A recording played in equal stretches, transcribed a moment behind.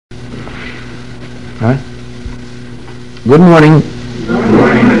Right? Good morning. Good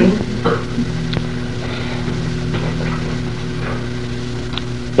morning.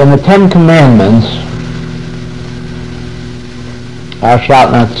 In the Ten Commandments, thou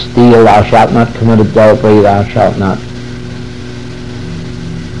shalt not steal, thou shalt not commit adultery, thou shalt not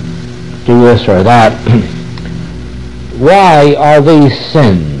do this or that. Why are these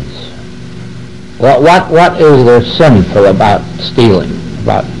sins? What is there sinful about stealing,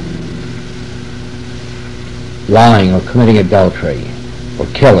 about lying or committing adultery or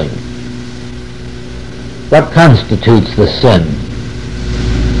killing? What constitutes the sin?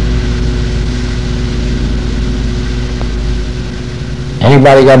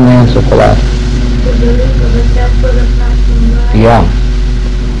 Anybody got an answer for that? Yeah.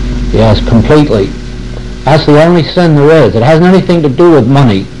 Yes, completely. That's the only sin there is. It hasn't anything to do with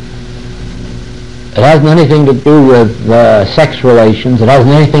money. It hasn't anything to do with sex relations. It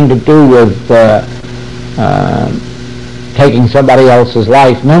hasn't anything to do with taking somebody else's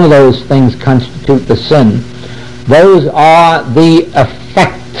life. None of those things constitute the sin. Those are the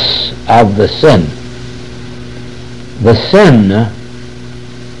effects of the sin. The sin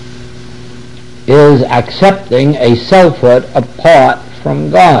is accepting a selfhood apart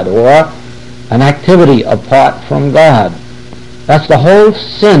from God, or an activity apart from God. That's the whole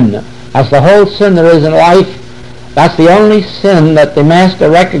sin. That's the whole sin there is in life. That's the only sin that the Master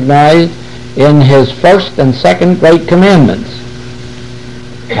recognized in his first and second great commandments.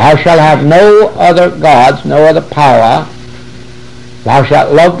 Thou shalt have no other gods, no other power. Thou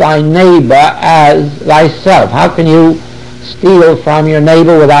shalt love thy neighbor as thyself. How can you steal from your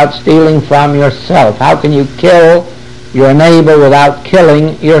neighbor without stealing from yourself? How can you kill your neighbor without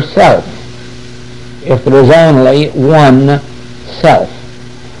killing yourself, if there is only one self?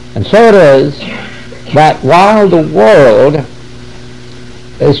 And so it is that while the world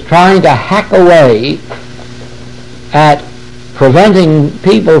is trying to hack away at preventing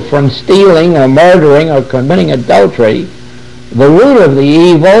people from stealing or murdering or committing adultery, the root of the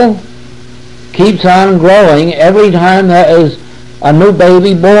evil keeps on growing every time there is a new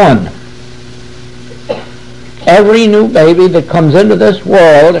baby born. Every new baby that comes into this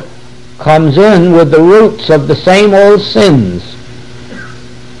world comes in with the roots of the same old sins.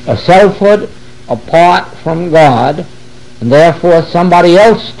 A selfhood apart from God, and therefore somebody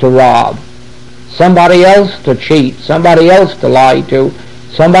else to rob, somebody else to cheat, somebody else to lie to,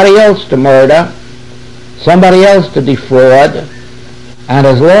 somebody else to murder, somebody else to defraud. And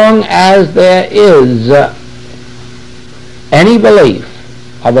as long as there is any belief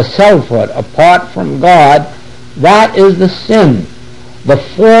of a selfhood apart from God, that is the sin. The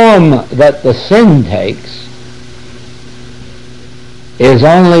form that the sin takes is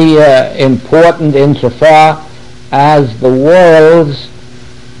only important insofar as the world's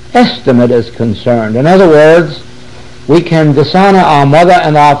estimate is concerned. In other words, we can dishonor our mother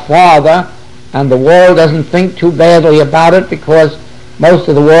and our father, and the world doesn't think too badly about it because most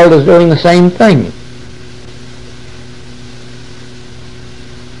of the world is doing the same thing.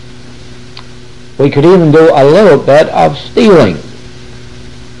 We could even do a little bit of stealing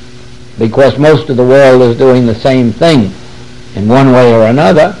because most of the world is doing the same thing in one way or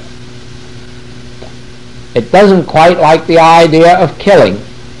another. It doesn't quite like the idea of killing,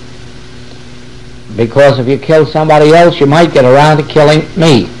 because if you kill somebody else, you might get around to killing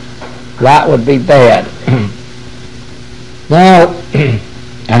me. That would be bad. Now,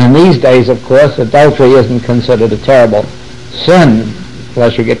 and in these days, of course, adultery isn't considered a terrible sin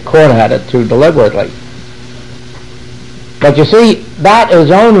unless you get caught at it too deliberately. But you see, that is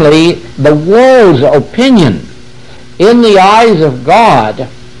only the world's opinion. In the eyes of God,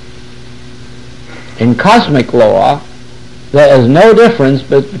 in cosmic law, there is no difference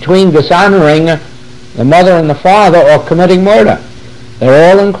between dishonoring the mother and the father or committing murder.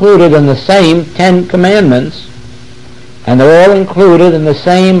 They're all included in the same 10 commandments, and they're all included in the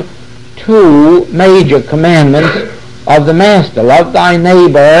same 2 major commandments of the Master. Love thy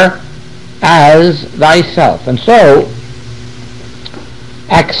neighbor as thyself. And so,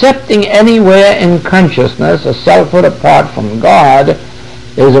 accepting anywhere in consciousness a selfhood apart from God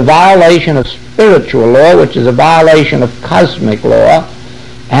is a violation of spiritual law, which is a violation of cosmic law.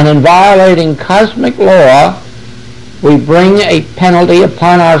 And in violating cosmic law, we bring a penalty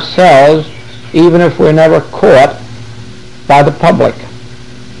upon ourselves, even if we're never caught by the public.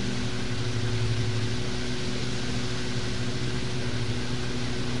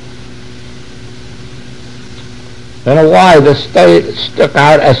 I don't know why this stuck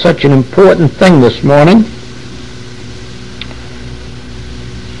out as such an important thing this morning.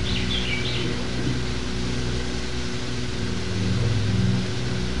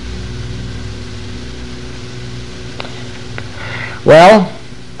 Well,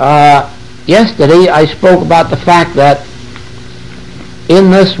 yesterday I spoke about the fact that in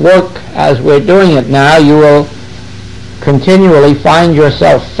this work, as we're doing it now, you will continually find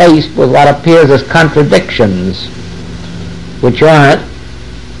yourself faced with what appears as contradictions, which aren't.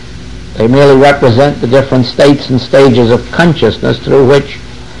 They merely represent the different states and stages of consciousness through which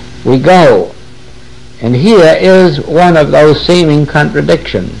we go. And here is one of those seeming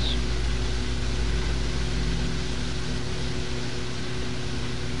contradictions.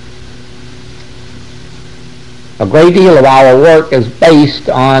 A great deal of our work is based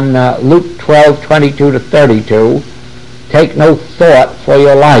on Luke 12:22-32. Take no thought for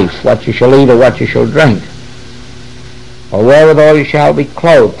your life, what you shall eat or what you shall drink, or wherewithal you shall be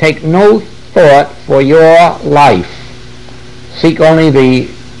clothed. Take no thought for your life. Seek only the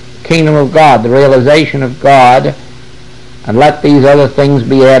kingdom of God, the realization of God, and let these other things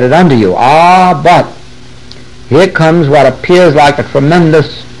be added unto you. But here comes what appears like a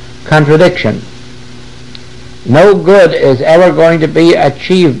tremendous contradiction. No good is ever going to be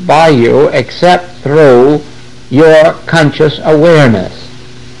achieved by you except through your conscious awareness.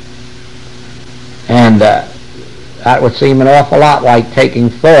 And that would seem an awful lot like taking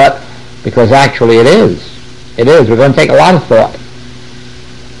thought, because actually it is. It is. We're going to take a lot of thought.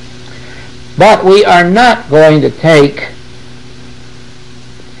 But we are not going to take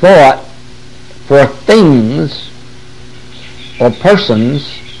thought for things or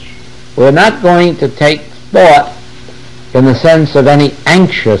persons. We're not going to take thought in the sense of any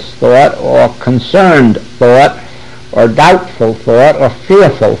anxious thought or concerned thought or doubtful thought or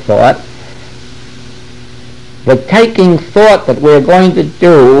fearful thought. The taking thought that we're going to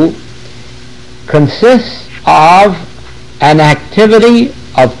do consists of an activity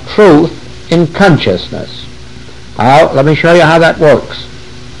of truth in consciousness. Now, let me show you how that works.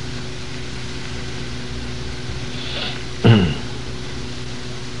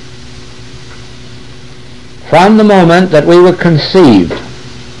 From the moment that we were conceived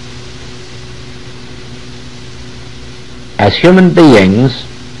as human beings,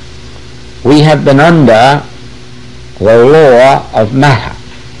 we have been under the law of matter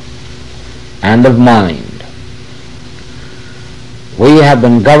and of mind. We have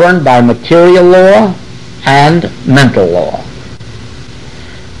been governed by material law and mental law.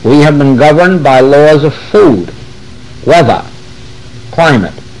 We have been governed by laws of food, weather,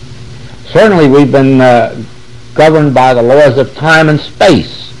 climate. Certainly we've been governed by the laws of time and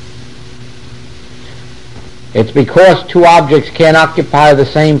space. It's because two objects can't occupy the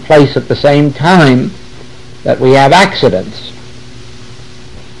same place at the same time that we have accidents.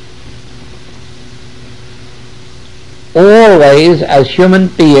 Always, as human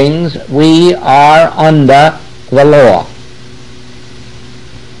beings, we are under the law.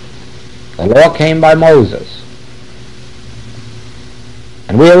 The law came by Moses.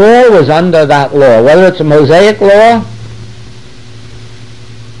 And we are always under that law, whether it's a Mosaic law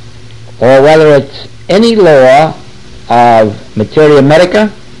or whether it's any law of materia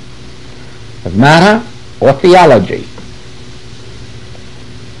medica, of matter, or theology.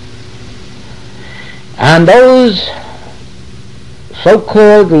 And those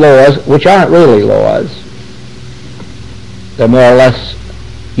so-called laws, which aren't really laws, they're more or less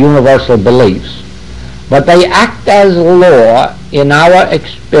universal beliefs, but they act as law in our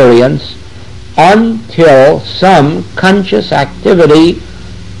experience until some conscious activity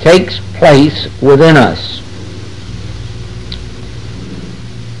takes place within us.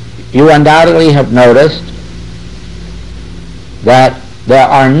 You undoubtedly have noticed that there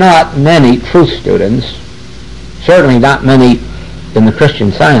are not many truth students, certainly not many in the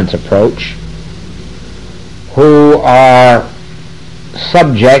Christian Science approach, who are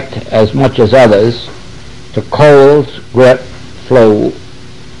subject, as much as others, to colds, grip, flu,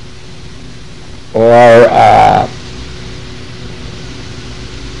 or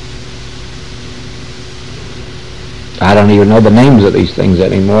I don't even know the names of these things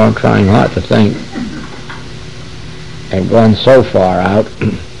anymore. I'm trying hard to think. I've gone so far out.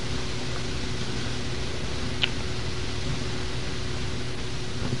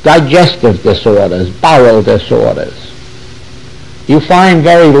 Digestive disorders, bowel disorders. You find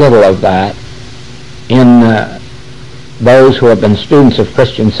very little of that in those who have been students of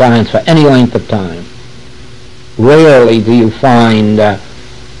Christian Science for any length of time. Rarely do you find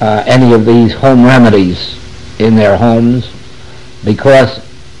any of these home remedies in their homes, because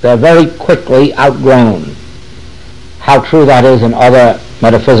they're very quickly outgrown. How true that is in other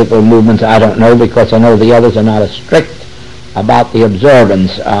metaphysical movements, I don't know, because I know the others are not as strict about the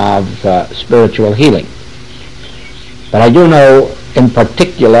observance of spiritual healing. But I do know in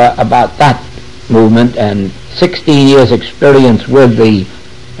particular about that movement and 16 years experience with the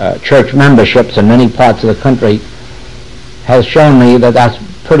church memberships in many parts of the country has shown me that that's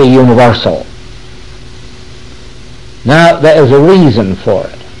pretty universal. Now, there is a reason for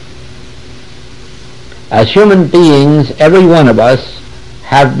it. As human beings, every one of us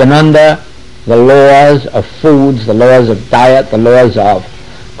have been under the laws of foods, the laws of diet, the laws of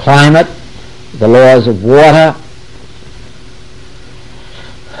climate, the laws of water,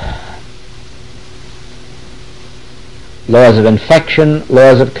 laws of infection,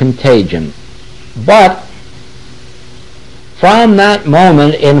 laws of contagion. But from that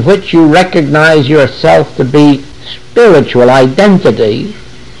moment in which you recognize yourself to be spiritual identity,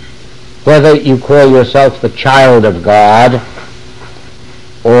 whether you call yourself the child of God,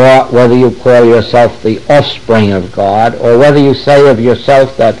 or whether you call yourself the offspring of God, or whether you say of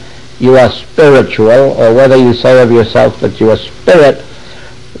yourself that you are spiritual, or whether you say of yourself that you are spirit,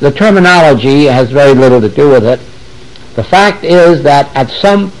 the terminology has very little to do with it. The fact is that at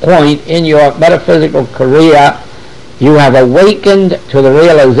some point in your metaphysical career, you have awakened to the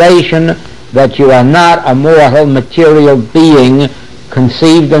realization that you are not a mortal material being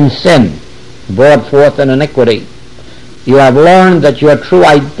conceived in sin, brought forth in iniquity. You have learned that your true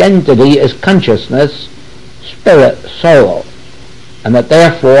identity is consciousness, spirit, soul, and that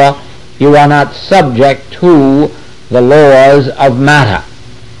therefore you are not subject to the laws of matter.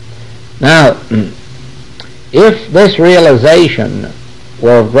 Now, if this realization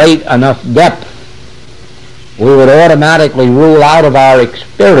were of great enough depth, we would automatically rule out of our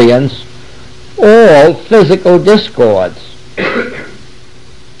experience all physical discords.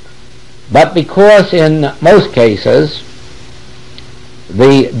 But because in most cases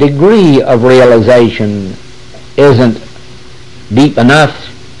the degree of realization isn't deep enough,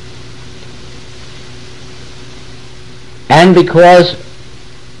 and because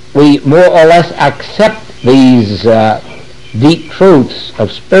we more or less accept these deep truths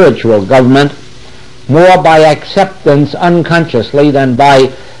of spiritual government more by acceptance unconsciously than by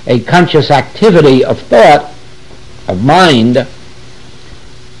a conscious activity of thought, of mind,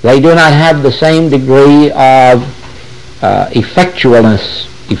 they do not have the same degree of effectiveness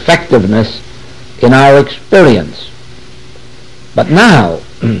in our experience. But now,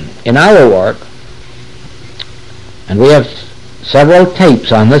 in our work, and we have several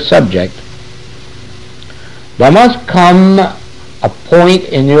tapes on this subject, there must come a point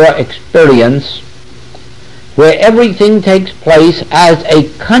in your experience where everything takes place as a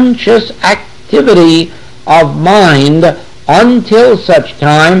conscious activity of mind until such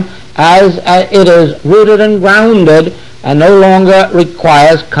time as it is rooted and grounded and no longer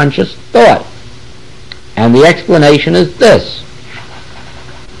requires conscious thought. And the explanation is this.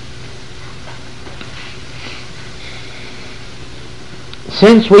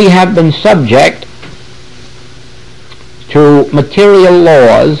 Since we have been subject to material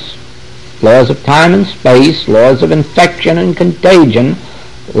laws, laws of time and space, laws of infection and contagion,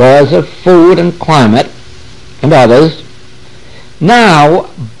 laws of food and climate, and others,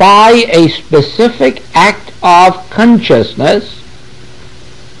 now, by a specific act of consciousness,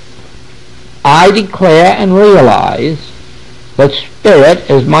 I declare and realize that spirit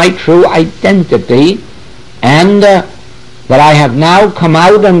is my true identity, and that I have now come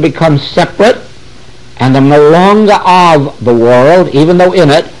out and become separate, and am no longer of the world, even though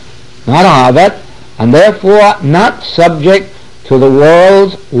in it, not of it, and therefore not subject to the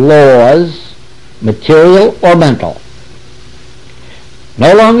world's laws, material or mental.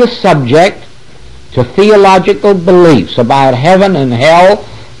 No longer subject to theological beliefs about heaven and hell,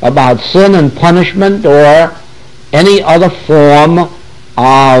 about sin and punishment, or any other form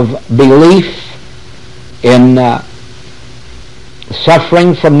of belief in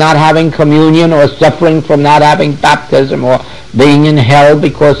suffering from not having communion, or suffering from not having baptism, or being in hell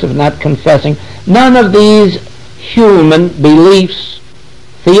because of not confessing. None of these human beliefs,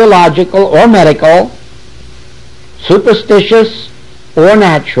 theological or medical, superstitious or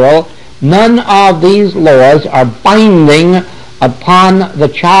natural, none of these laws are binding upon the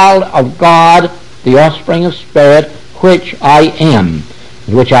child of God, the offspring of spirit, which I am,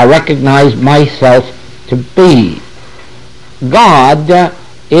 which I recognize myself to be. God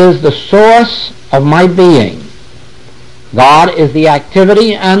is the source of my being. God is the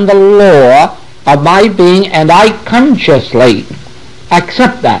activity and the law of my being, and I consciously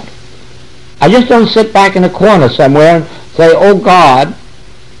accept that. I just don't sit back in a corner somewhere and say, oh God,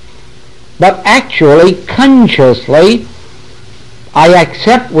 but actually, consciously, I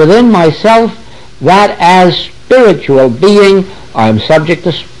accept within myself that as spiritual being, I am subject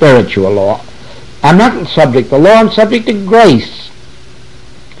to spiritual law. I'm not subject to law, I'm subject to grace.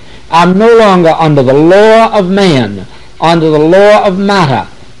 I'm no longer under the law of man, under the law of matter,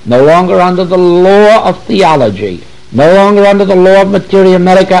 no longer under the law of theology, no longer under the law of materia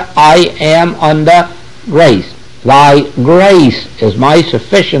medica. I am under grace. Thy grace is my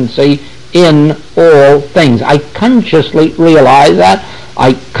sufficiency in all things. I consciously realize that.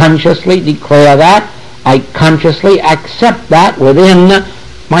 I consciously declare that. I consciously accept that within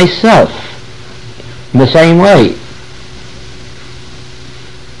myself. In the same way,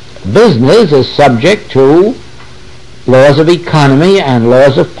 business is subject to laws of economy and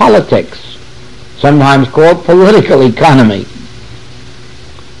laws of politics, sometimes called political economy.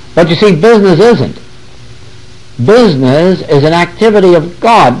 But you see, business isn't. Business is an activity of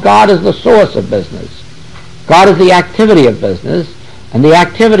God. God is the source of business. God is the activity of business, and the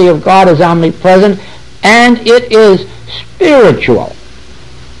activity of God is omnipresent, and it is spiritual.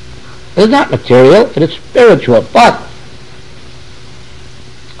 It is not material, it is spiritual. But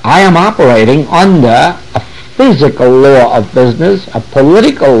I am operating under a physical law of business, a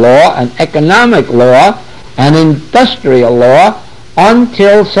political law, an economic law, an industrial law,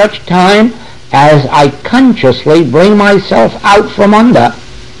 until such time as I consciously bring myself out from under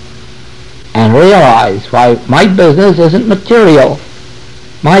and realize why my business isn't material.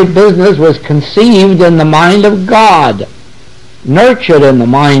 My business was conceived in the mind of God, nurtured in the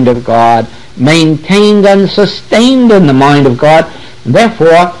mind of God, maintained and sustained in the mind of God.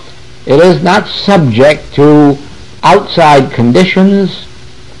 Therefore, it is not subject to outside conditions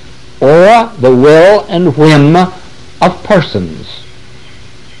or the will and whim of persons.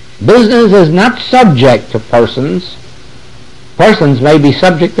 Business is not subject to persons. Persons may be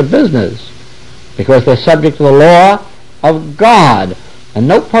subject to business because they're subject to the law of God. And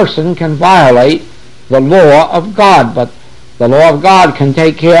no person can violate the law of God, but the law of God can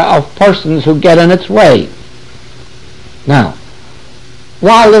take care of persons who get in its way. Now,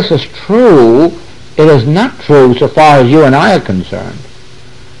 while this is true, it is not true so far as you and I are concerned,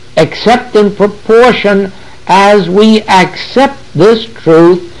 except in proportion as we accept this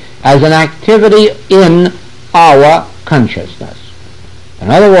truth as an activity in our consciousness. In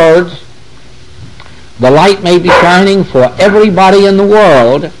other words, the light may be shining for everybody in the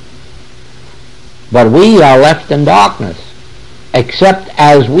world, but we are left in darkness, except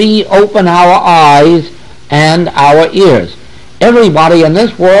as we open our eyes and our ears. Everybody in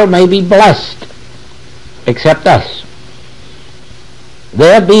this world may be blessed, except us.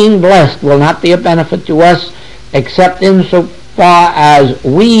 Their being blessed will not be a benefit to us, except insofar as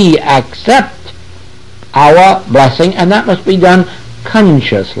we accept our blessing, and that must be done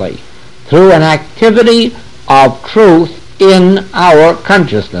consciously, through an activity of truth in our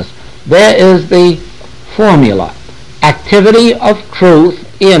consciousness. There is the formula. Activity of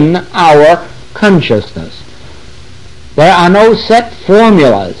truth in our consciousness. There are no set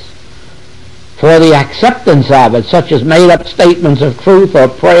formulas for the acceptance of it, such as made-up statements of truth or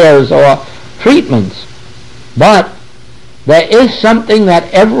prayers or treatments. But there is something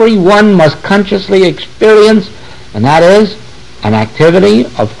that everyone must consciously experience, and that is an activity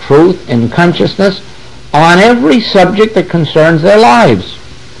of truth in consciousness on every subject that concerns their lives.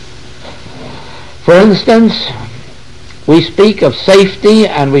 For instance, we speak of safety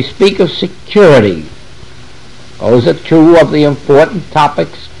and we speak of security. Those are two of the important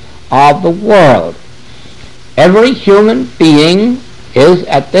topics of the world. Every human being is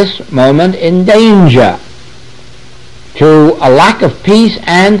at this moment in danger to a lack of peace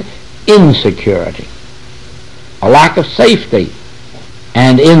and insecurity, a lack of safety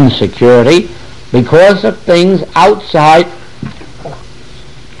and insecurity because of things outside,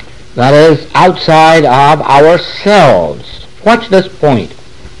 that is, outside of ourselves. Watch this point.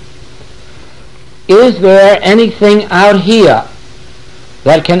 Is there anything out here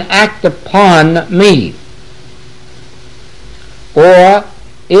that can act upon me? Or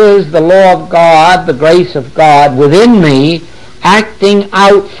is the law of God, the grace of God within me, acting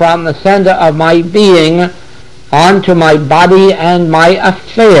out from the center of my being onto my body and my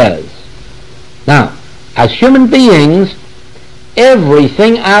affairs? Now, as human beings,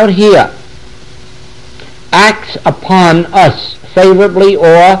 everything out here acts upon us favorably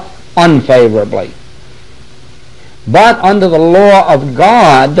or unfavorably. But under the law of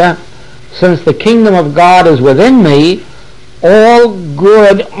God, since the kingdom of God is within me, all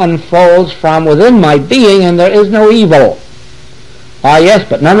good unfolds from within my being, and there is no evil. Ah, yes,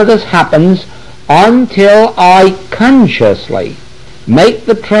 but none of this happens until I consciously make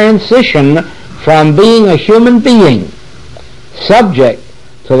the transition from being a human being, subject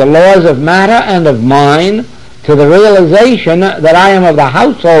to the laws of matter and of mind, to the realization that I am of the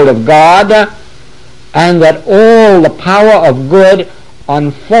household of God, and that all the power of good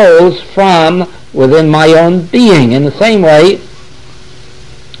unfolds from within my own being. In the same way,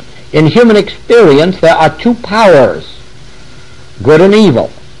 in human experience, there are two powers, good and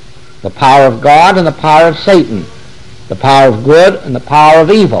evil. The power of God and the power of Satan. The power of good and the power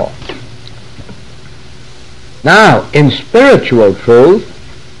of evil. Now, in spiritual truth,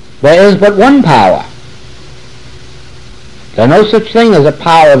 there is but one power. There is no such thing as a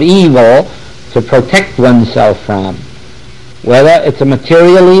power of evil to protect oneself from, whether it's a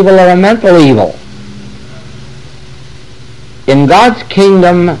material evil or a mental evil. In God's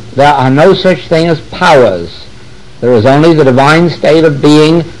kingdom, there are no such thing as powers. There is only the divine state of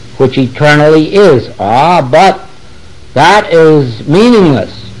being which eternally is. But that is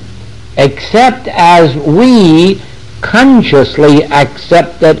meaningless, except as we consciously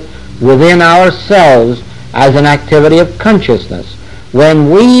accept it within ourselves as an activity of consciousness. When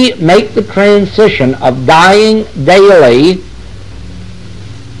we make the transition of dying daily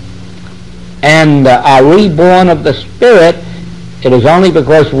and are reborn of the Spirit, it is only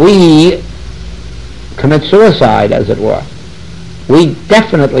because we commit suicide, as it were. We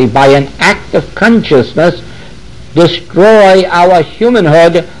definitely, by an act of consciousness, destroy our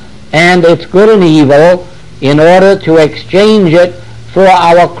humanhood and its good and evil in order to exchange it for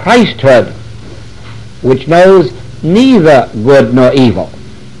our Christhood, which knows neither good nor evil,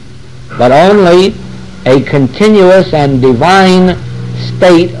 but only a continuous and divine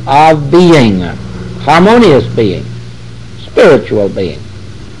state of being, harmonious being, spiritual being.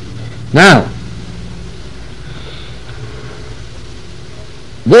 Now,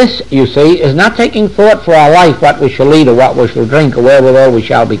 this, you see, is not taking thought for our life, what we shall eat or what we shall drink or wherewithal we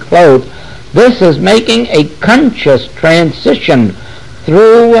shall be clothed. This is making a conscious transition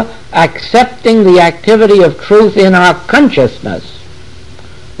through accepting the activity of truth in our consciousness.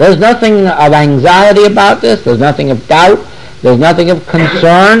 There's nothing of anxiety about this. There's nothing of doubt. There's nothing of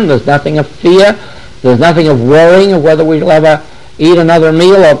concern. There's nothing of fear. There's nothing of worrying of whether we shall ever eat another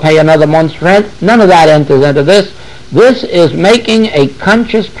meal or pay another month's rent. None of that enters into this. This is making a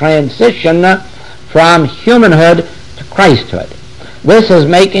conscious transition from humanhood to Christhood. This is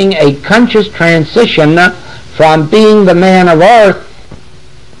making a conscious transition from being the man of earth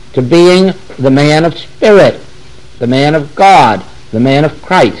to being the man of spirit, the man of God, the man of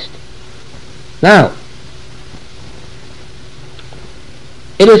Christ. Now,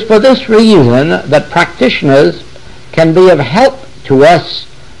 it is for this reason that practitioners can be of help to us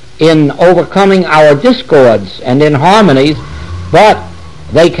in overcoming our discords and inharmonies, but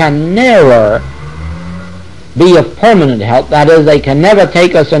they can never be of permanent help. That is, they can never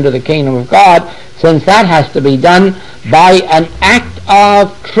take us into the kingdom of God, since that has to be done by an act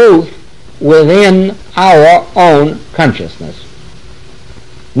of truth within our own consciousness.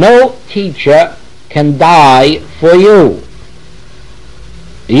 No teacher can die for you.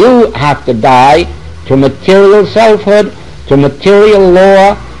 You have to die to material selfhood, to material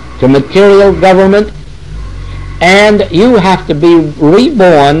law, to material government, and you have to be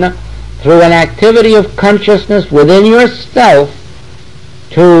reborn through an activity of consciousness within yourself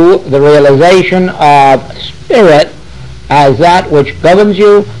to the realization of spirit as that which governs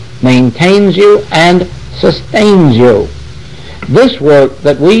you, maintains you, and sustains you. This work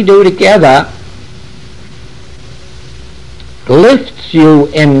that we do together lifts you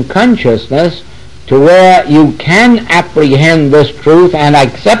in consciousness to where you can apprehend this truth and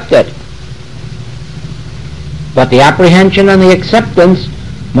accept it. But the apprehension and the acceptance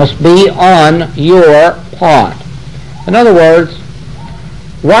must be on your part. In other words,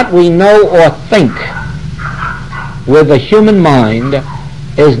 what we know or think with the human mind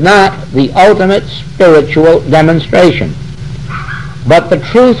is not the ultimate spiritual demonstration. But the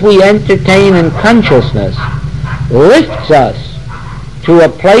truth we entertain in consciousness lifts us to a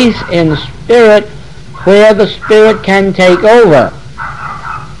place in spirit where the Spirit can take over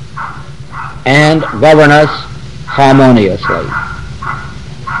and govern us harmoniously.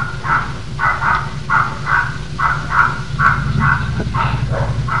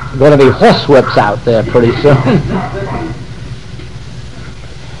 Going to be horsewhips out there pretty soon.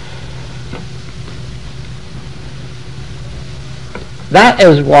 That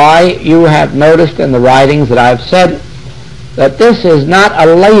is why you have noticed in the writings that I've said that this is not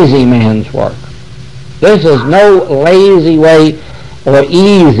a lazy man's work. This is no lazy way or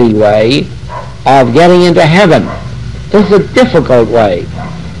easy way of getting into heaven. This is a difficult way,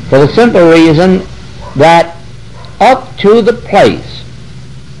 for the simple reason that up to the place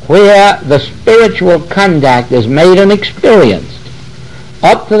where the spiritual contact is made and experienced,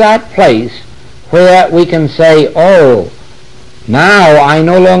 up to that place where we can say, oh, now I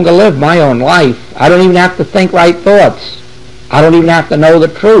no longer live my own life. I don't even have to think right thoughts. I don't even have to know the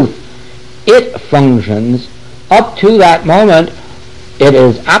truth. It functions. Up to that moment, it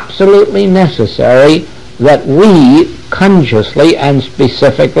is absolutely necessary that we consciously and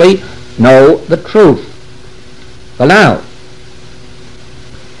specifically know the truth. But now,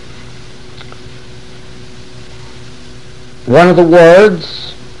 one of the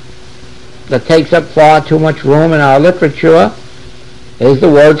words that takes up far too much room in our literature is the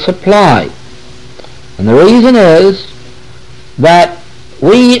word supply. And the reason is that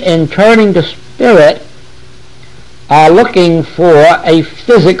we, in turning to spirit, are looking for a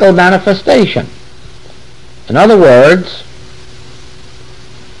physical manifestation. In other words,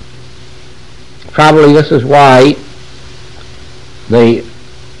 probably this is why the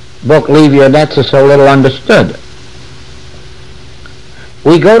book Leave Your Nets is so little understood.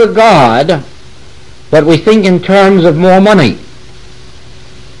 We go to God, but we think in terms of more money.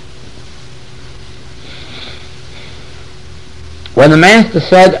 When the Master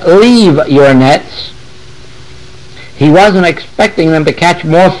said, leave your nets, he wasn't expecting them to catch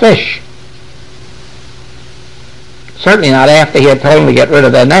more fish. Certainly not after he had told them to get rid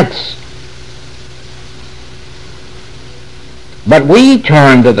of their nets. But we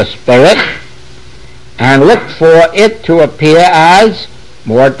turn to the Spirit and look for it to appear as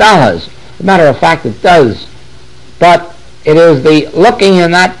more dollars. As a matter of fact, it does. But it is the looking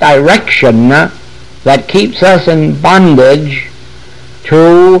in that direction that keeps us in bondage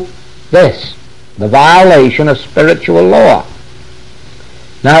to this, the violation of spiritual law.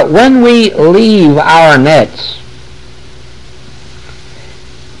 Now, when we leave our nets,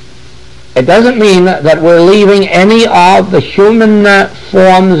 it doesn't mean that we're leaving any of the human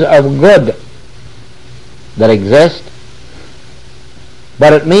forms of good that exist,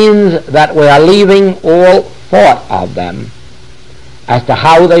 but it means that we are leaving all thought of them as to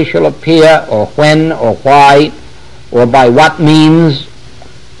how they shall appear, or when, or why, or by what means,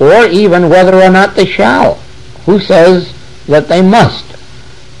 or even whether or not they shall. Who says that they must?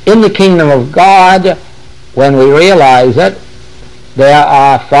 In the kingdom of God, when we realize it, there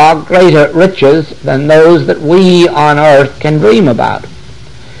are far greater riches than those that we on earth can dream about.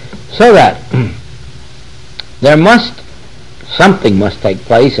 So that something must take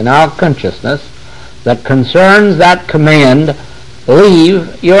place in our consciousness that concerns that command,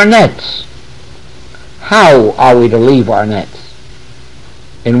 leave your nets. How are we to leave our nets?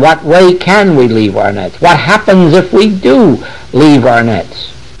 In what way can we leave our nets? What happens if we do leave our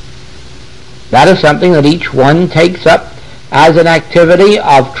nets? That is something that each one takes up as an activity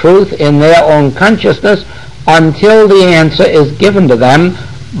of truth in their own consciousness until the answer is given to them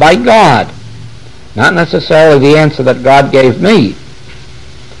by God. Not necessarily the answer that God gave me,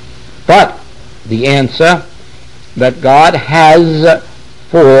 but the answer that God has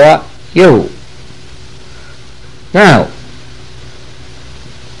for you. Now,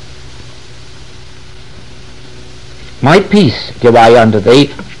 my peace give I unto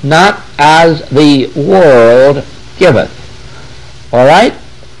thee, not as the world giveth. All right?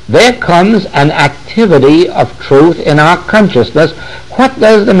 There comes an activity of truth in our consciousness. What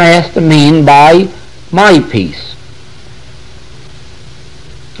does the Master mean by my peace?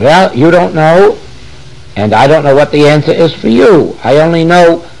 Well, you don't know, and I don't know what the answer is for you. I only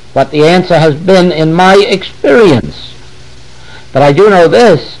know what the answer has been in my experience. But I do know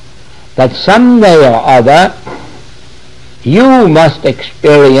this, that someday or other you must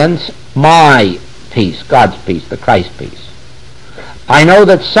experience my peace, God's peace, the Christ peace. I know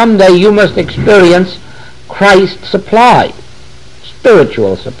that someday you must experience Christ's supply,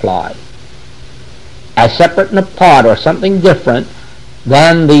 spiritual supply, as separate and apart, or something different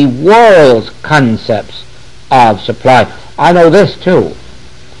than the world's concepts of supply. I know this too,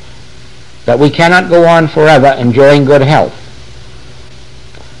 that we cannot go on forever enjoying good health.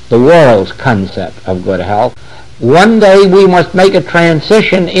 The world's concept of good health. One day we must make a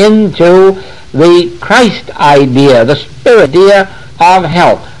transition into the Christ idea, the spirit idea of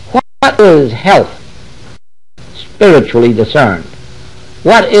health. What is health? Spiritually discerned.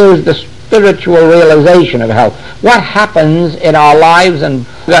 What is the spiritual realization of health? What happens in our lives and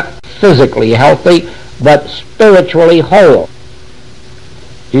physically healthy, but spiritually whole?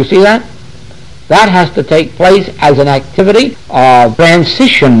 Do you see that? That has to take place as an activity of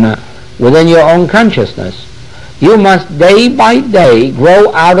transition within your own consciousness. You must day by day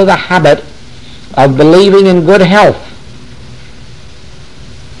grow out of the habit of believing in good health.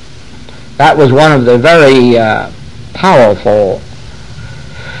 That was one of the very powerful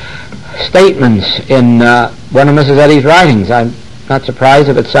statements in one of Mrs. Eddy's writings. I'm not surprised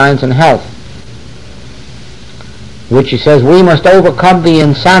if it's Science and Health, which she says we must overcome the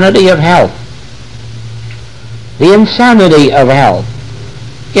insanity of health. The insanity of health.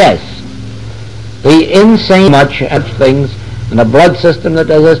 Yes. The insane much things in the blood system that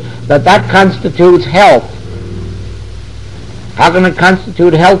does this, that constitutes health. How can it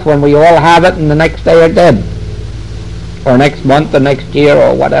constitute health when we all have it and the next day are dead? Or next month or next year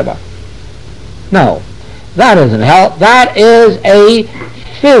or whatever? No. That isn't health. That is a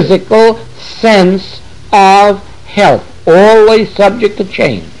physical sense of health. Always subject to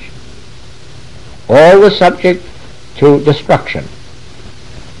change. Always subject to destruction.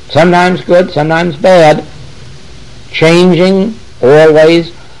 Sometimes good, sometimes bad. Changing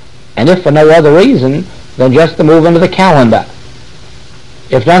always, and if for no other reason than just to move into the calendar.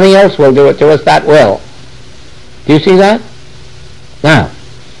 If nothing else will do it to us, that will. Do you see that? Now,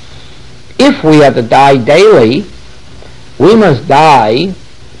 if we are to die daily, we must die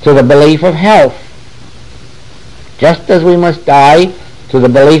to the belief of health, just as we must die to the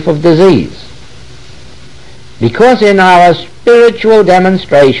belief of disease. Because in our spiritual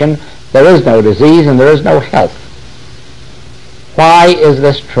demonstration there is no disease and there is no health. Why is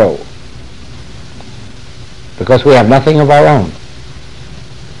this true? Because we have nothing of our own.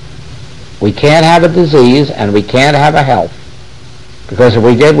 We can't have a disease and we can't have a health, because if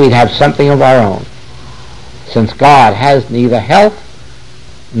we did, we'd have something of our own, since God has neither health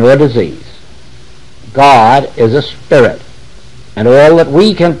nor disease. God is a spirit, and all that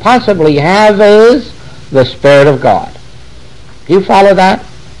we can possibly have is the Spirit of God. Do you follow that?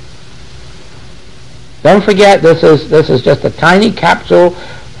 Don't forget, this is just a tiny capsule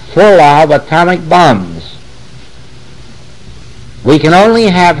full of atomic bombs. We can only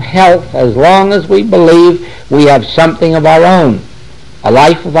have health as long as we believe we have something of our own, a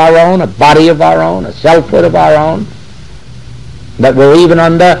life of our own, a body of our own, a selfhood of our own, that we're even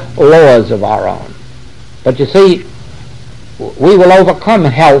under laws of our own. But you see, we will overcome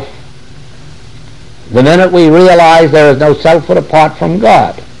health the minute we realize there is no selfhood apart from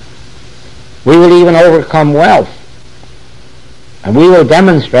God. We will even overcome wealth, and we will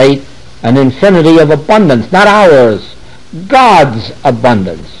demonstrate an infinity of abundance, not ours, God's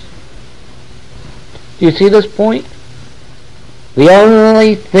abundance. Do you see this point? The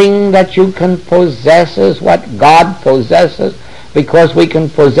only thing that you can possess is what God possesses, because we can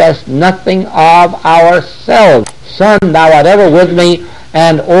possess nothing of ourselves. Son, thou art ever with me,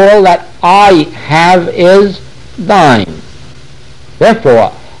 and all that I have is thine.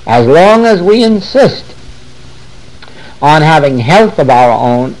 Therefore, as long as we insist on having health of our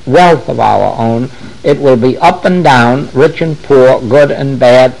own, wealth of our own, it will be up and down, rich and poor, good and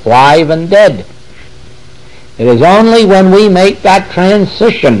bad, live and dead. It is only when we make that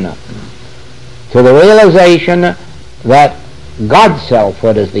transition to the realization that God's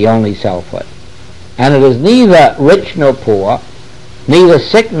selfhood is the only selfhood, and it is neither rich nor poor, neither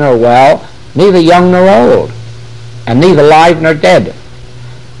sick nor well, neither young nor old, and neither live nor dead.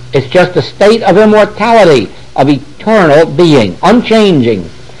 It's just a state of immortality, of eternal being, unchanging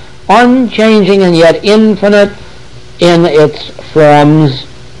and yet infinite in its forms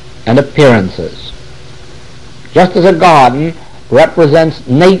and appearances. Just as a garden represents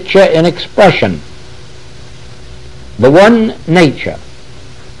nature in expression, the one nature,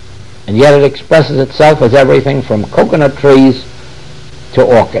 and yet it expresses itself as everything from coconut trees to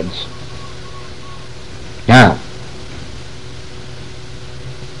orchids. Now,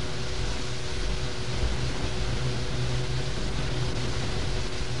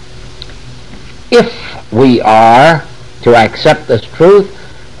 if we are to accept this truth,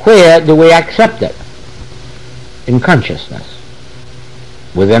 where do we accept it? In consciousness,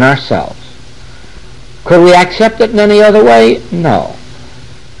 within ourselves. Could we accept it in any other way? No.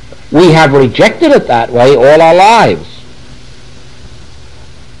 We have rejected it that way all our lives.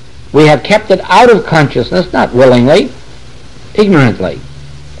 We have kept it out of consciousness, not willingly, ignorantly.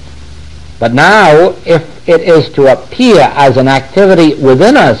 But now, if it is to appear as an activity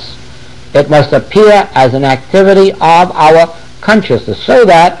within us, it must appear as an activity of our consciousness, so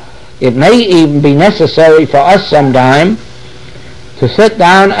that it may even be necessary for us sometime to sit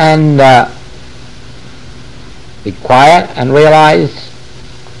down and be quiet and realize,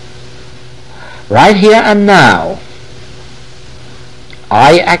 right here and now,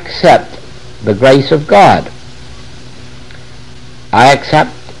 I accept the grace of God. I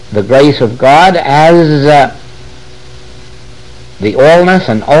accept the grace of God as the allness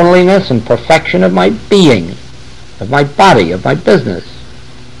and onlyness and perfection of my being, of my body, of my business.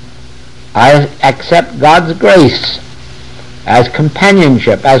 I accept God's grace as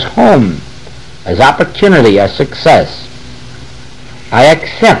companionship, as home, as opportunity, as success. I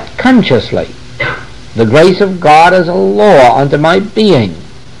accept consciously the grace of God as a law unto my being,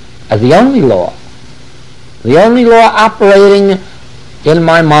 as the only law. The only law operating in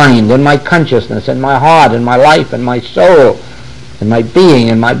my mind, in my consciousness, in my heart, in my life, in my soul, in my being,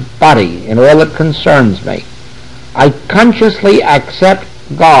 in my body, in all that concerns me. I consciously accept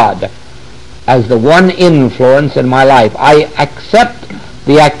God as the one influence in my life. I accept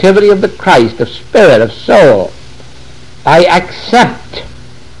the activity of the Christ, of spirit, of soul. I accept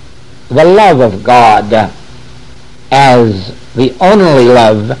the love of God as the only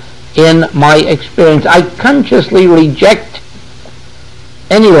love in my experience. I consciously reject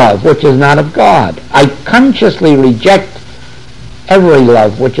any love which is not of God. I consciously reject every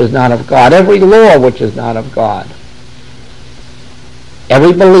love which is not of God, every law which is not of God,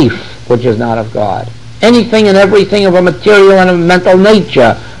 every belief which is not of God, anything and everything of a material and a mental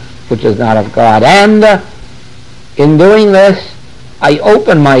nature which is not of God. And in doing this, I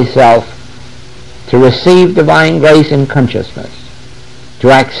open myself to receive divine grace in consciousness,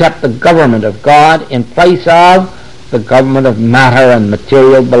 to accept the government of God in place of the government of matter and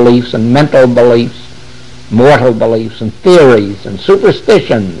material beliefs and mental beliefs, mortal beliefs and theories and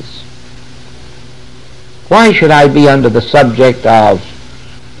superstitions. Why should I be under the subject of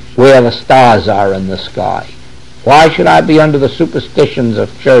where the stars are in the sky? Why should I be under the superstitions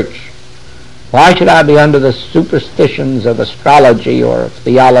of church? Why should I be under the superstitions of astrology or of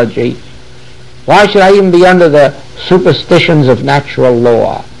theology? Why should I even be under the superstitions of natural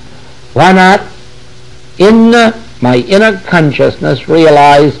law? Why not, in my inner consciousness,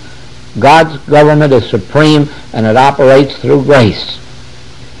 realize God's government is supreme and it operates through grace?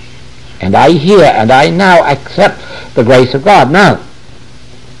 And I hear and I now accept the grace of God. Now,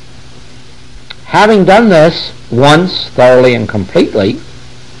 having done this once, thoroughly and completely,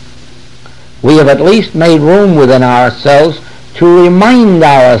 we have at least made room within ourselves to remind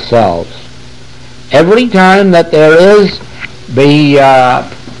ourselves every time that there is the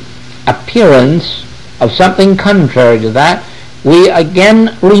appearance of something contrary to that, we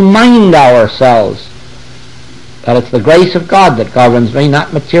again remind ourselves that it's the grace of God that governs me,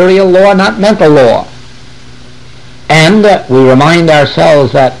 not material law, not mental law. And we remind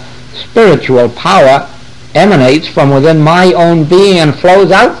ourselves that spiritual power emanates from within my own being and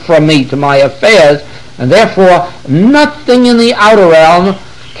flows out from me to my affairs, and therefore nothing in the outer realm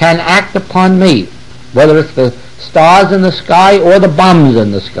can act upon me, whether it's the stars in the sky or the bombs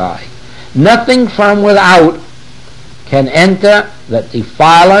in the sky. Nothing from without can enter that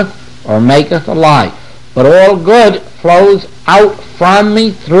defileth or maketh a lie, but all good flows out from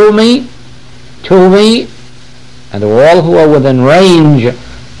me, through me, to me, and to all who are within range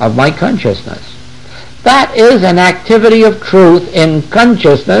of my consciousness. That is an activity of truth in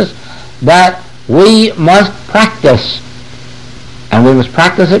consciousness that we must practice, and we must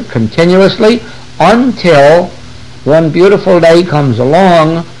practice it continuously until one beautiful day comes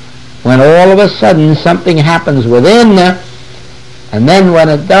along when all of a sudden something happens within, and then when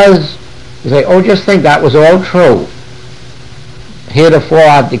it does, you say, oh, just think, that was all true. Heretofore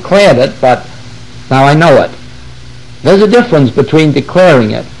I've declared it, but now I know it. There's a difference between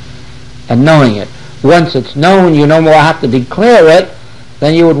declaring it and knowing it. Once it's known, you no more have to declare it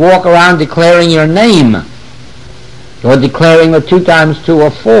than you would walk around declaring your name, or declaring the 2 times 2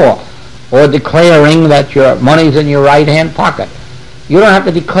 are 4, or declaring that your money's in your right hand pocket. You don't have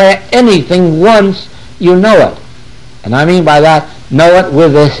to declare anything once you know it. And I mean by that, know it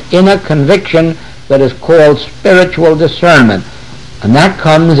with this inner conviction that is called spiritual discernment. And that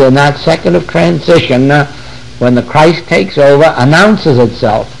comes in that second of transition when the Christ takes over, announces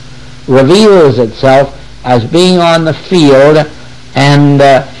itself, reveals itself as being on the field and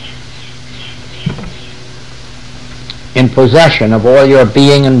in possession of all your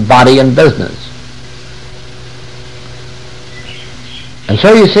being and body and business. And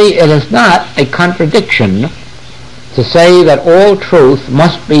so you see, it is not a contradiction to say that all truth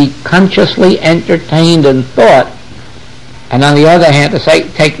must be consciously entertained in thought, and on the other hand to say,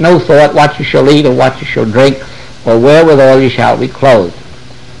 take no thought what you shall eat or what you shall drink, or wherewithal you shall be clothed.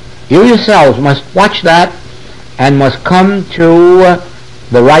 You yourselves must watch that and must come to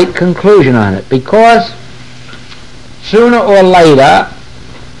the right conclusion on it, because sooner or later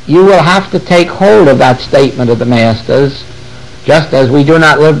you will have to take hold of that statement of the Master's. Just as we do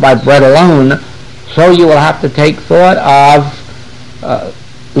not live by bread alone, so you will have to take thought of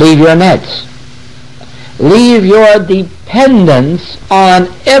leave your nets. Leave your dependence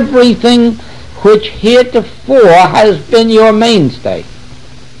on everything which heretofore has been your mainstay.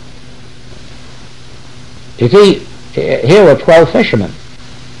 You see, here were 12 fishermen,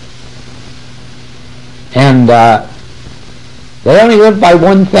 and they only lived by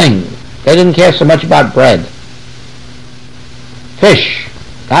one thing. They didn't care so much about bread. Fish,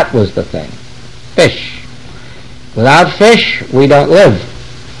 that was the thing. Fish. Without fish, we don't live.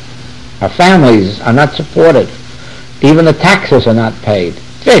 Our families are not supported. Even the taxes are not paid.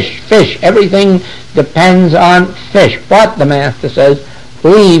 Fish, everything depends on fish. But, the Master says,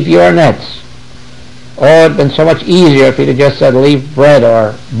 leave your nets. Oh, it would have been so much easier if he'd have just said leave bread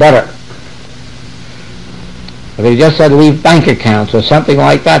or butter. If he just said leave bank accounts or something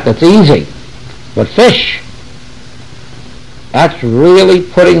like that, that's easy. But fish, that's really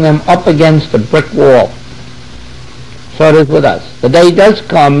putting them up against a brick wall. So it is with us. The day does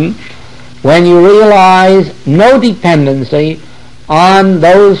come when you realize no dependency on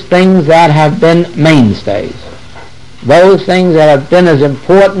those things that have been mainstays. Those things that have been as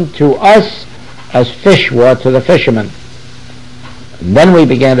important to us as fish were to the fishermen. And then we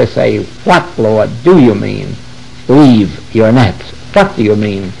began to say, what, Lord, do you mean? Leave your nets. What do you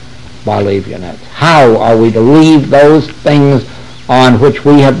mean by leave your nets? How are we to leave those things on which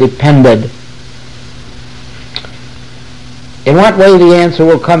we have depended? In what way the answer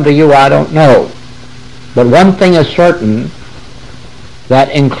will come to you, I don't know. But one thing is certain, that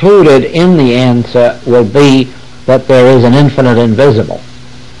included in the answer will be that there is an infinite invisible.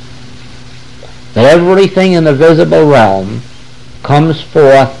 That everything in the visible realm comes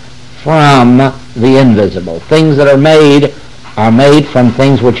forth from the invisible. Things that are made from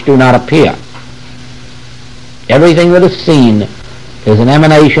things which do not appear. Everything that is seen is an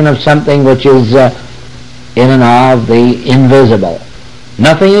emanation of something which is in and of the invisible.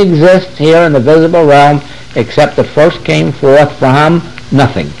 Nothing exists here in the visible realm except that first came forth from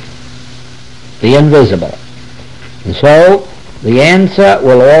nothing, the invisible. And so the answer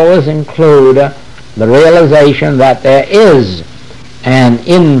will always include the realization that there is an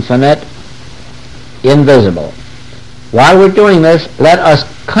infinite invisible. While we're doing this, let us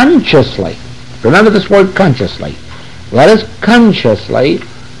consciously, remember this word consciously, let us consciously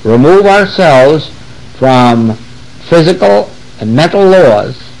remove ourselves from physical and mental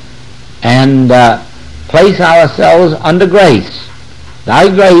laws and place ourselves under grace. Thy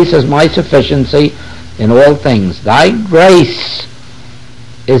grace is my sufficiency in all things. Thy grace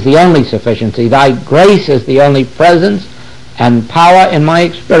is the only sufficiency. Thy grace is the only presence and power in my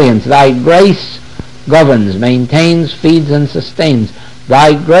experience. Thy grace governs, maintains, feeds, and sustains.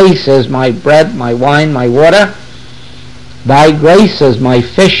 Thy grace is my bread, my wine, my water. Thy grace is my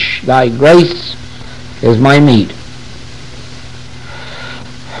fish. Thy grace is my meat.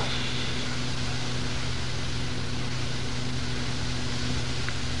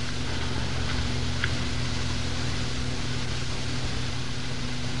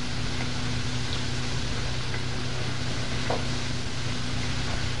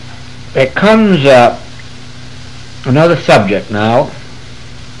 There comes another subject now.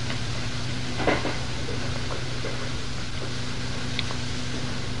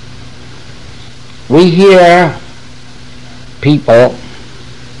 We hear people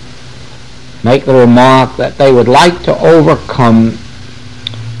make the remark that they would like to overcome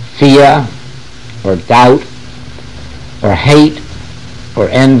fear or doubt or hate or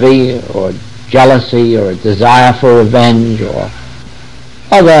envy or jealousy or a desire for revenge or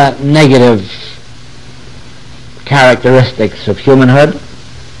other negative characteristics of humanhood.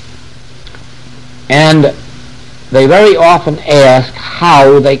 And they very often ask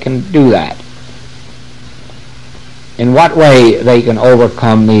how they can do that, in what way they can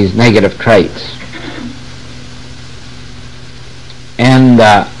overcome these negative traits. And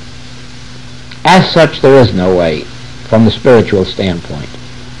as such, there is no way from the spiritual standpoint.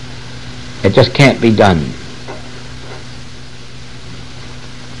 It just can't be done.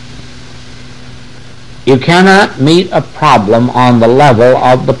 You cannot meet a problem on the level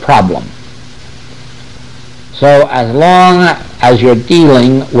of the problem. So as long as you're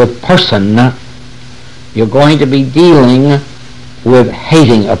dealing with person, you're going to be dealing with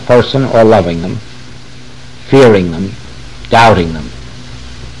hating a person or loving them, fearing them, doubting them,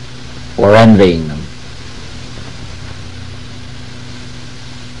 or envying them.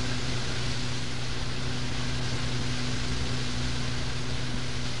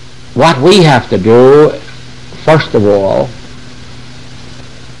 What we have to do, first of all,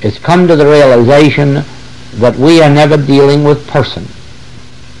 is come to the realization that we are never dealing with person.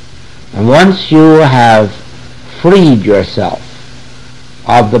 And once you have freed yourself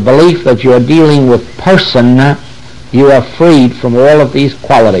of the belief that you are dealing with person, you are freed from all of these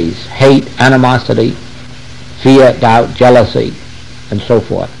qualities: hate, animosity, fear, doubt, jealousy, and so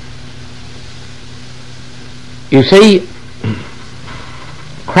forth. You see,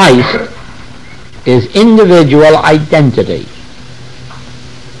 Christ is individual identity.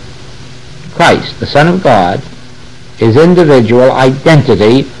 Christ, the Son of God, is individual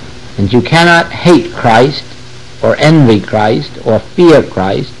identity, and you cannot hate Christ or envy Christ, or fear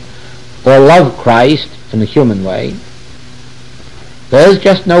Christ, or love Christ in the human way. There's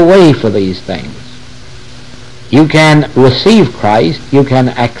just no way for these things. You can receive Christ, you can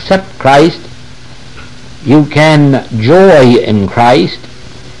accept Christ, you can joy in Christ,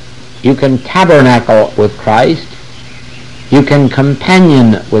 you can tabernacle with Christ, you can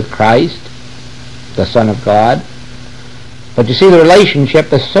companion with Christ, the Son of God. But you see, the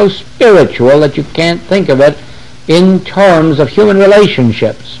relationship is so spiritual that you can't think of it in terms of human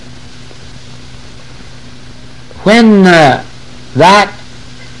relationships. When that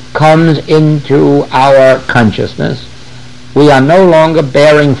comes into our consciousness, we are no longer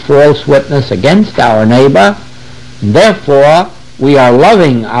bearing false witness against our neighbor, and therefore we are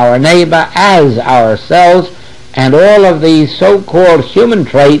loving our neighbor as ourselves, and all of these so-called human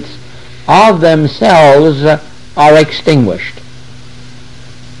traits of themselves are extinguished.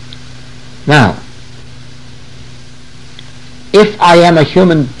 Now, if I am a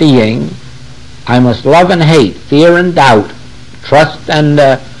human being, I must love and hate, fear and doubt, trust and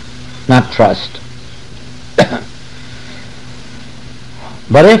not trust.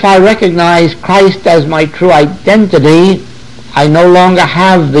 But if I recognize Christ as my true identity, I no longer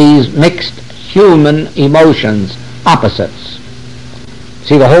have these mixed human emotions, opposites.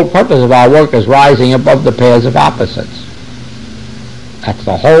 See, the whole purpose of our work is rising above the pairs of opposites. That's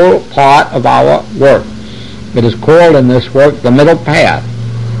the whole part of our work. It is called in this work the middle path.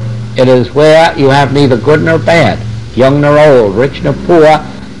 It is where you have neither good nor bad, young nor old, rich nor poor.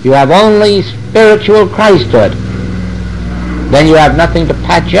 You have only spiritual Christhood. Then you have nothing to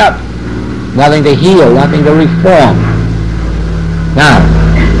patch up, nothing to heal, nothing to reform. Now,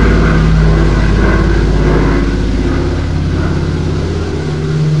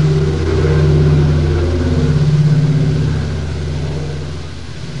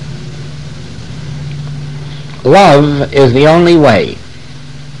 love is the only way.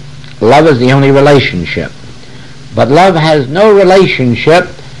 Love is the only relationship. But love has no relationship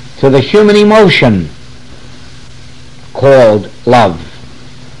to the human emotion called love.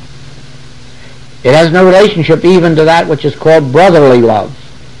 It has no relationship even to that which is called brotherly love.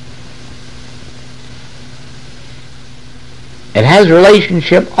 It has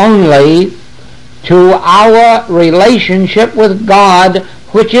relationship only to our relationship with God,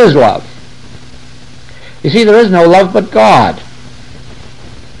 which is love. You see, there is no love but God.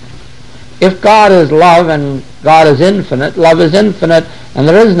 If God is love and God is infinite, love is infinite, and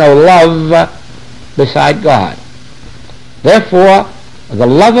there is no love beside God. Therefore, the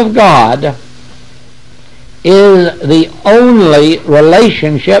love of God is the only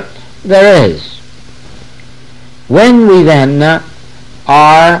relationship there is. When we then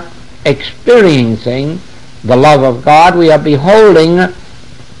are experiencing the love of God, we are beholding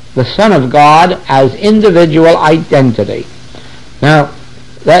the Son of God as individual identity. Now,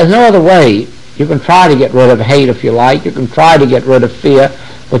 there's no other way. You can try to get rid of hate if you like. You can try to get rid of fear,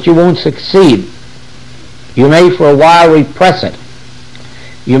 but you won't succeed. You may for a while repress it.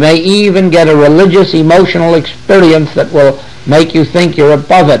 You may even get a religious, emotional experience that will make you think you're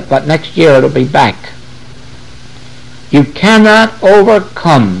above it, but next year it'll be back. You cannot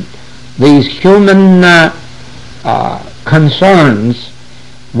overcome these human concerns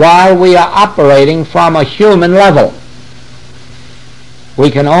while we are operating from a human level. We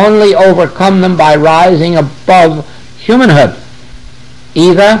can only overcome them by rising above humanhood,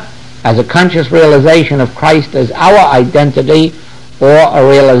 either as a conscious realization of Christ as our identity, or a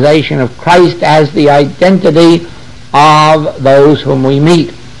realization of Christ as the identity of those whom we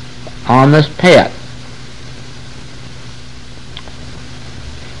meet on this path.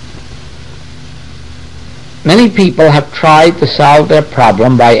 Many people have tried to solve their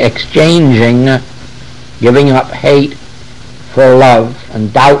problem by exchanging giving up hate for love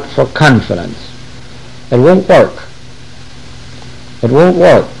and doubt for confidence. It won't work. It won't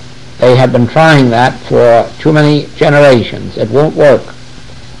work. They have been trying that for too many generations. It won't work.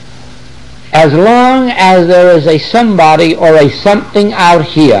 As long as there is a somebody or a something out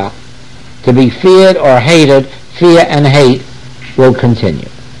here to be feared or hated, fear and hate will continue.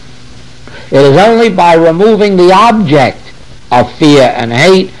 It is only by removing the object of fear and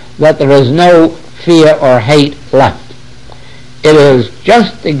hate that there is no fear or hate left. It is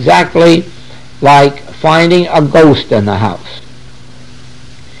just exactly like finding a ghost in the house.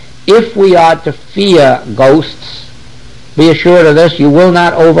 If we are to fear ghosts, be assured of this, you will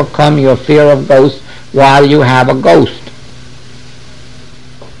not overcome your fear of ghosts while you have a ghost.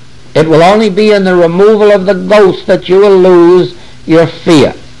 It will only be in the removal of the ghost that you will lose your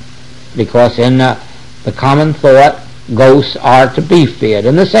fear, because in the common thought, ghosts are to be feared.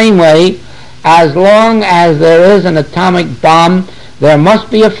 In the same way, as long as there is an atomic bomb, there must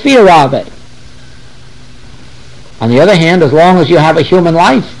be a fear of it. On the other hand, as long as you have a human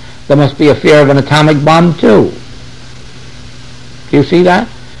life, there must be a fear of an atomic bomb too. Do you see that?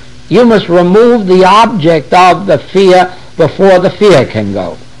 You must remove the object of the fear before the fear can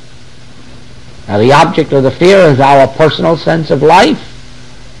go. Now, the object of the fear is our personal sense of life.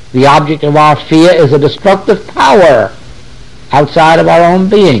 The object of our fear is a destructive power outside of our own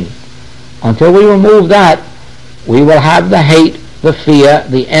being. Until we remove that, we will have the hate, the fear,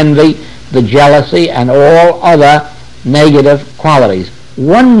 the envy, the jealousy, and all other negative qualities.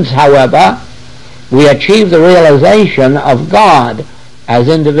 Once, however, we achieve the realization of God as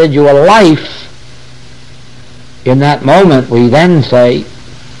individual life, in that moment we then say,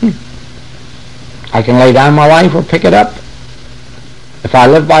 I can lay down my life or pick it up. If I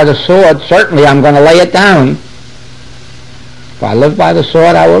live by the sword, certainly I'm going to lay it down. If I live by the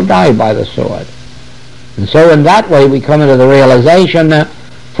sword, I will die by the sword. And so in that way we come into the realization,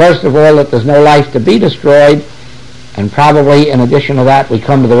 first of all, that there's no life to be destroyed, and probably in addition to that we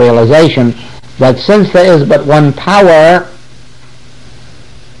come to the realization that since there is but one power,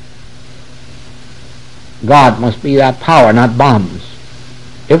 God must be that power, not bombs.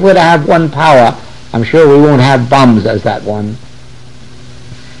 If we're to have one power, I'm sure we won't have bombs as that one.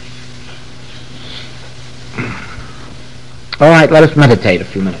 All right, let us meditate a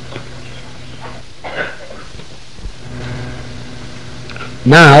few minutes.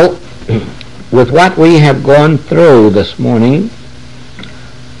 Now, with what we have gone through this morning,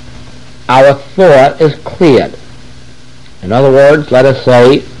 our thought is cleared. In other words, let us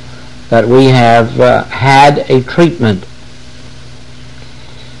say that we have had a treatment,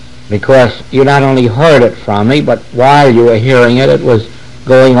 because you not only heard it from me, but while you were hearing it, it was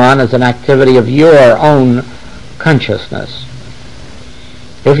going on as an activity of your own consciousness.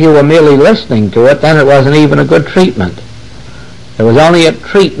 If you were merely listening to it, then it wasn't even a good treatment. It was only a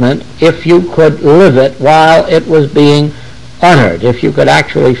treatment if you could live it while it was being uttered, if you could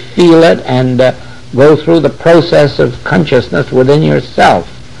actually feel it and go through the process of consciousness within yourself.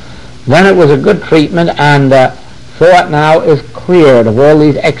 Then it was a good treatment, and thought now is cleared of all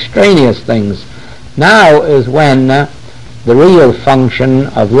these extraneous things. Now is when the real function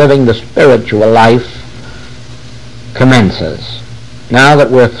of living the spiritual life commences. Now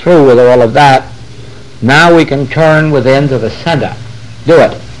that we're through with all of that, now we can turn within to the center. Do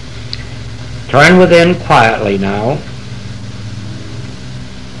it. Turn within quietly now.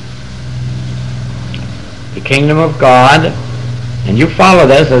 The kingdom of God, and you follow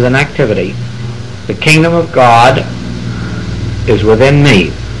this as an activity. The kingdom of God is within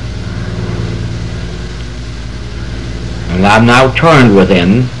me. And I'm now turned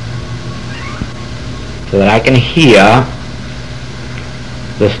within so that I can hear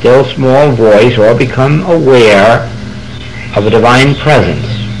the still small voice or become aware of a divine presence.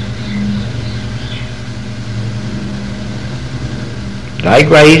 Thy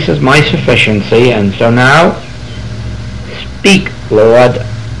grace is my sufficiency, and so now speak, Lord,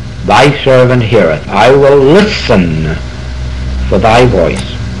 thy servant heareth. I will listen for thy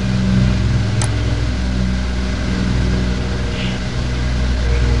voice.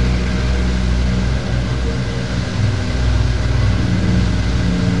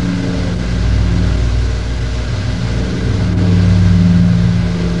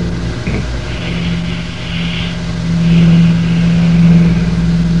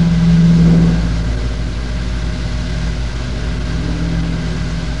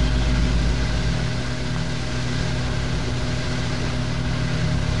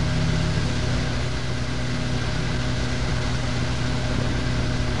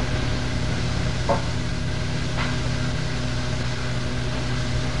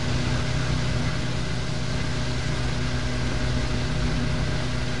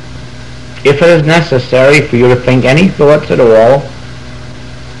 If it is necessary for you to think any thoughts at all,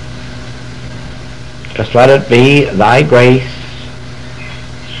 just let it be, thy grace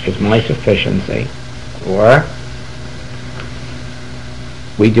is my sufficiency. Or,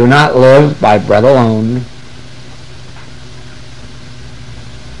 we do not live by bread alone,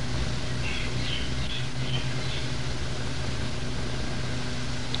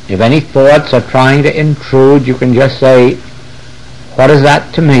 if any thoughts are trying to intrude, you can just say, what is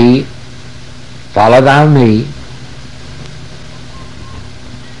that to me? Follow thou me.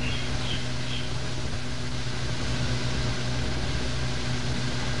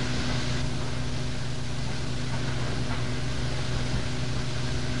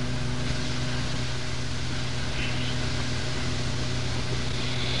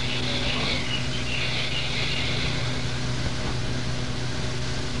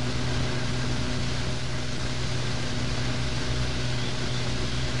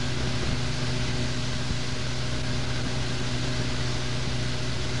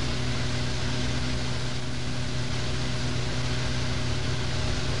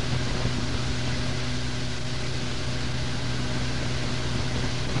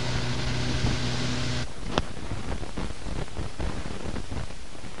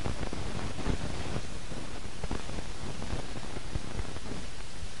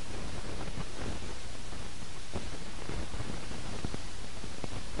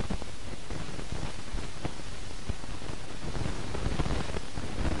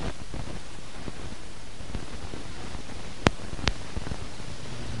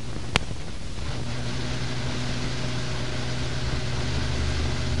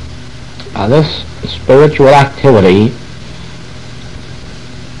 This spiritual activity,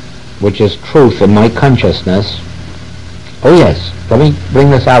 which is truth in my consciousness, oh yes, let me bring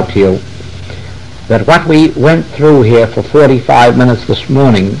this out to you, that what we went through here for 45 minutes this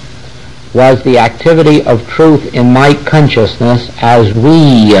morning was the activity of truth in my consciousness as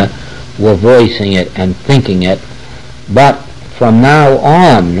we were voicing it and thinking it. But from now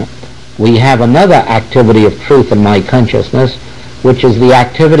on, we have another activity of truth in my consciousness, which is the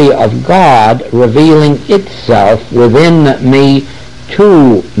activity of God revealing itself within me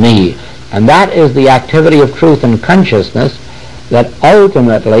to me. And that is the activity of truth in consciousness that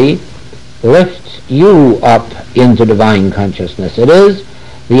ultimately lifts you up into divine consciousness. It is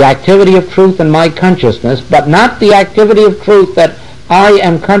the activity of truth in my consciousness, but not the activity of truth that I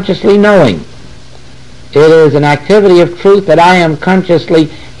am consciously knowing. It is an activity of truth that I am consciously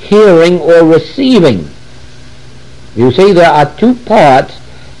hearing or receiving. You see, there are two parts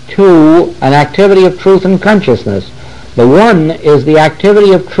to an activity of truth in consciousness. The one is the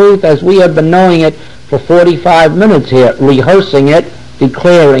activity of truth as we have been knowing it for 45 minutes here, rehearsing it,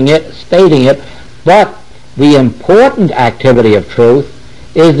 declaring it, stating it. But the important activity of truth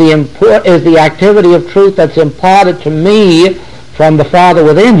is the activity of truth that's imparted to me from the Father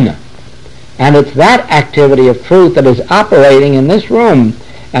within. And it's that activity of truth that is operating in this room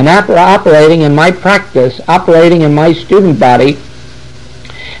and operating in my practice, operating in my student body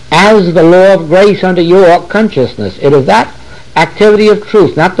as the law of grace unto your consciousness. It is that activity of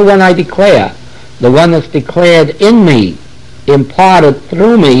truth, not the one I declare, the one that's declared in me, imparted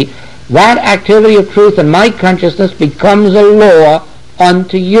through me. That activity of truth in my consciousness becomes a law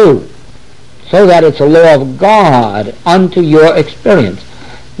unto you, so that it's a law of God unto your experience.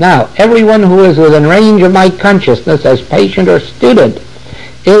 Now, everyone who is within range of my consciousness as patient or student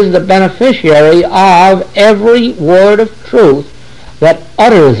is the beneficiary of every word of truth that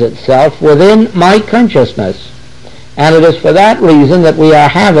utters itself within my consciousness. And it is for that reason that we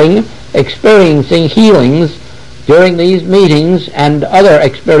are experiencing healings during these meetings and other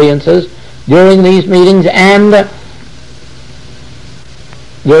experiences during these meetings and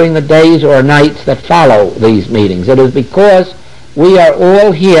during the days or nights that follow these meetings. It is because we are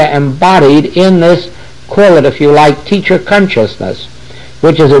all here embodied in this, call it if you like, teacher consciousness,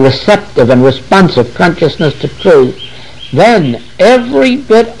 which is a receptive and responsive consciousness to truth. Then every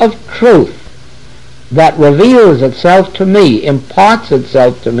bit of truth that reveals itself to me, imparts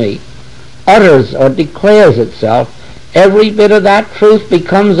itself to me, utters or declares itself, every bit of that truth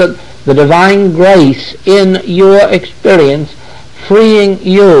becomes the divine grace in your experience, freeing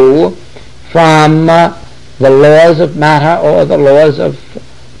you from the laws of matter or the laws of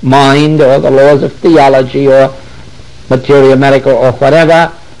mind or the laws of theology or material, medical, or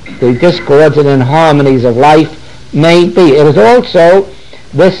whatever the discords and inharmonies of life may be. It is also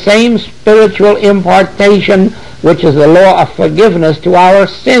the same spiritual impartation which is the law of forgiveness to our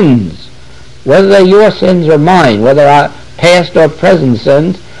sins, whether they're your sins or mine, whether they are past or present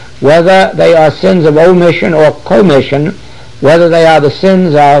sins, whether they are sins of omission or commission, whether they are the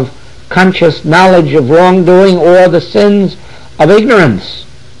sins of conscious knowledge of wrongdoing or the sins of ignorance.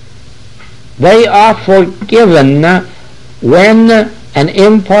 They are forgiven when an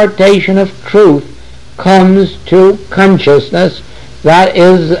impartation of truth comes to consciousness. That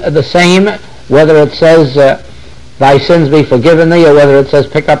is the same whether it says thy sins be forgiven thee or whether it says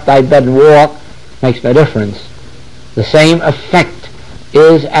pick up thy bed and walk. Makes no difference. The same effect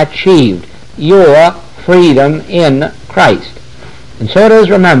is achieved. Your freedom in Christ. And so it is,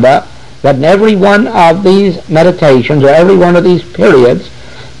 remember, that in every one of these meditations or every one of these periods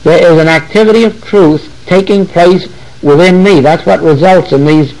there is an activity of truth taking place within me. That's what results in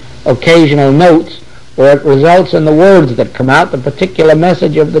these occasional notes, or it results in the words that come out, the particular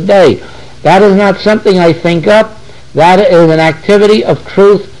message of the day. That is not something I think up. That is an activity of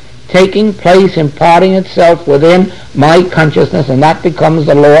truth taking place, imparting itself within my consciousness, and that becomes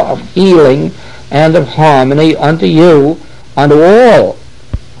the law of healing and of harmony unto you, unto all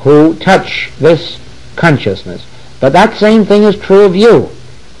who touch this consciousness. But that same thing is true of you.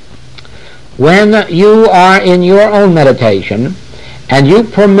 When you are in your own meditation and you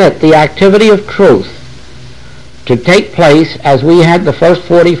permit the activity of truth to take place as we had the first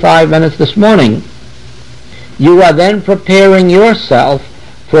 45 minutes this morning, you are then preparing yourself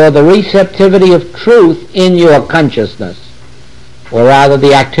for the receptivity of truth in your consciousness, or rather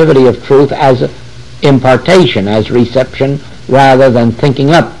the activity of truth as impartation, as reception, rather than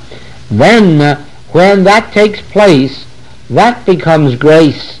thinking up. Then, when that takes place, that becomes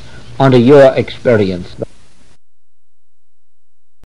grace unto your experience.